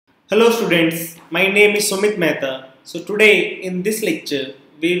Hello students, my name is Sumit Mehta. So today in this lecture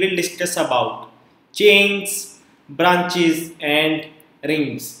we will discuss about chains, branches and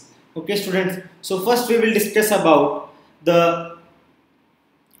rings. Okay students, so first we will discuss about the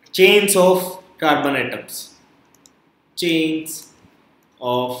chains of carbon atoms. Chains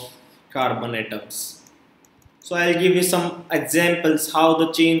of carbon atoms. So I'll give you some examples how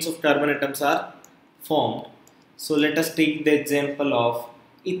the chains of carbon atoms are formed. So let us take the example of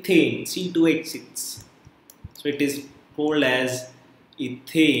ethane C2H6. So it is called as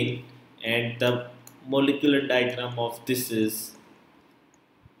ethane and the molecular diagram of this is.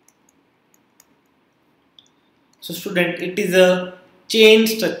 So student, it is a chain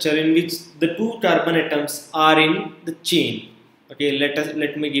structure in which the two carbon atoms are in the chain. Okay,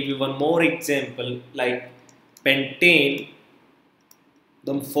 let me give you one more example like pentane.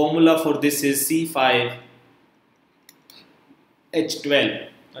 The formula for this is C5H12.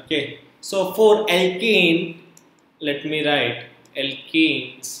 Okay, so for alkane, let me write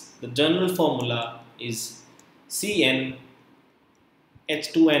alkanes. The general formula is CnH2n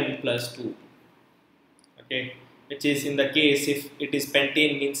plus 2. Okay, which is in the case if it is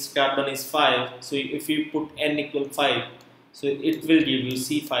pentane means carbon is 5. So if you put n equal 5, so it will give you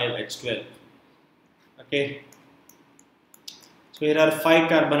C5H12. Okay. So here are 5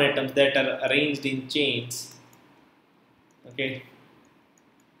 carbon atoms that are arranged in chains. Okay.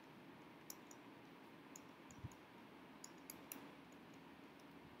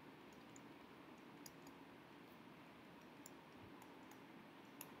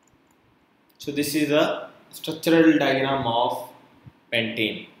 So this is a structural diagram of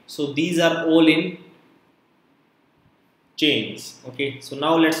pentane. So these are all in chains. Okay. So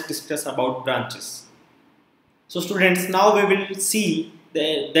now let's discuss about branches. So students, now we will see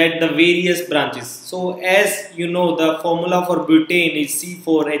that the various branches. So as you know, the formula for butane is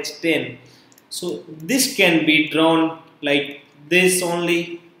C4H10. So this can be drawn like this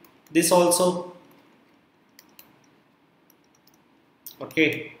only, this also.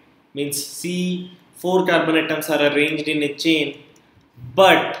 Okay, means C4 carbon atoms are arranged in a chain,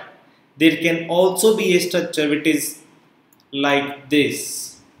 but there can also be a structure which is like this.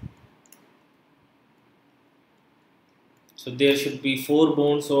 So there should be 4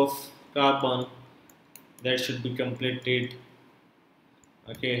 bonds of carbon that should be completed.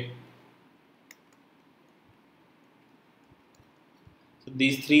 Okay. So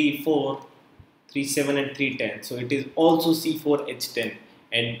these 3, 4, 3, 7 and 3, 10. So it is also C4H10.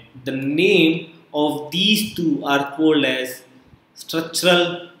 And the name of these two are called as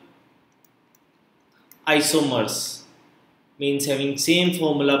structural isomers. Means having same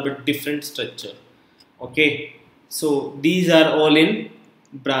formula but different structure. Okay. So these are all in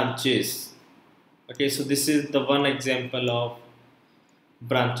branches. Okay, so this is the one example of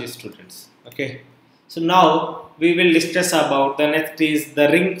branches, students. Okay, so now we will discuss about the next is the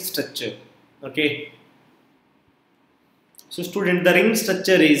ring structure. Okay, so student, the ring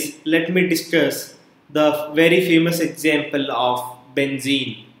structure is, let me discuss the very famous example of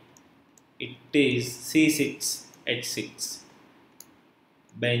benzene. It is C6H6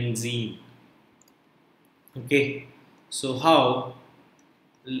 benzene. Okay, so how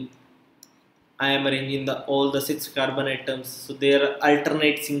I am arranging all the 6 carbon atoms. So there are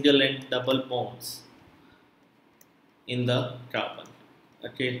alternate single and double bonds in the carbon.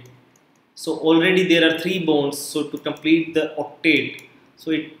 Okay, so already there are 3 bonds. So to complete the octet,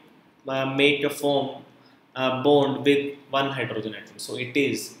 so it make a form bond with 1 hydrogen atom. So it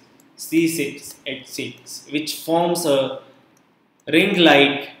is C6H6, which forms a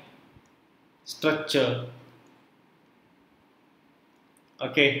ring-like structure.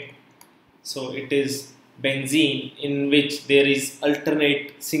 Okay, so it is benzene in which there is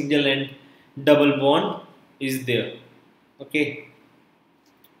alternate single and double bond is there. Okay,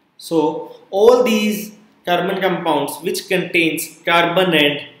 so all these carbon compounds which contains carbon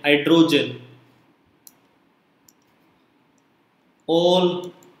and hydrogen,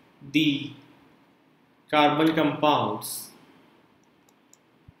 all the carbon compounds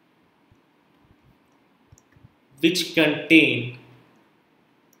which contain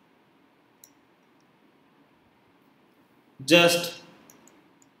just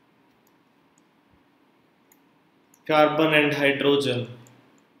carbon and hydrogen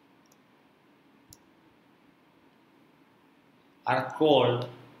are called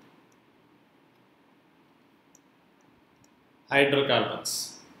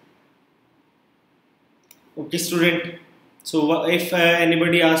hydrocarbons. Okay student, so if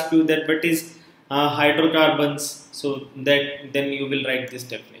anybody asks you that what is hydrocarbons, so that then you will write this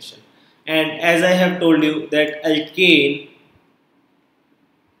definition. And as I have told you that alkane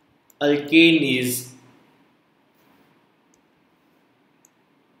alkane is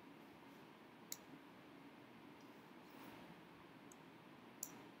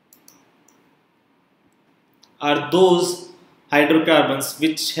are those hydrocarbons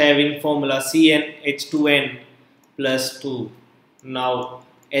which have in formula CnH2n plus 2. Now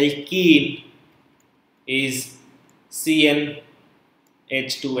alkene is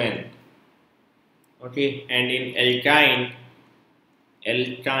CnH2n, okay, and in alkyne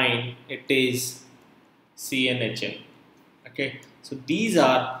it is CnHn, okay. So these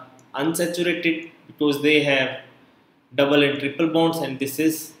are unsaturated because they have double and triple bonds, and this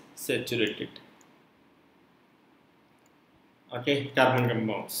is saturated, okay, carbon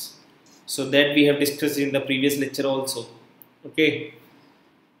compounds. So that we have discussed in the previous lecture also, okay.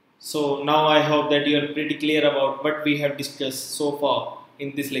 So now I hope that you are pretty clear about what we have discussed so far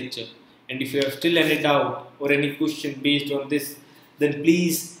in this lecture, and if you have still any doubt or any question based on this, then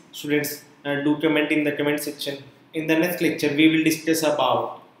please students do comment in the comment section. In the next lecture we will discuss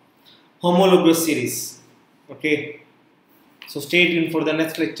about homologous series, okay. So stay tuned for the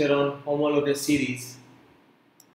next lecture on homologous series.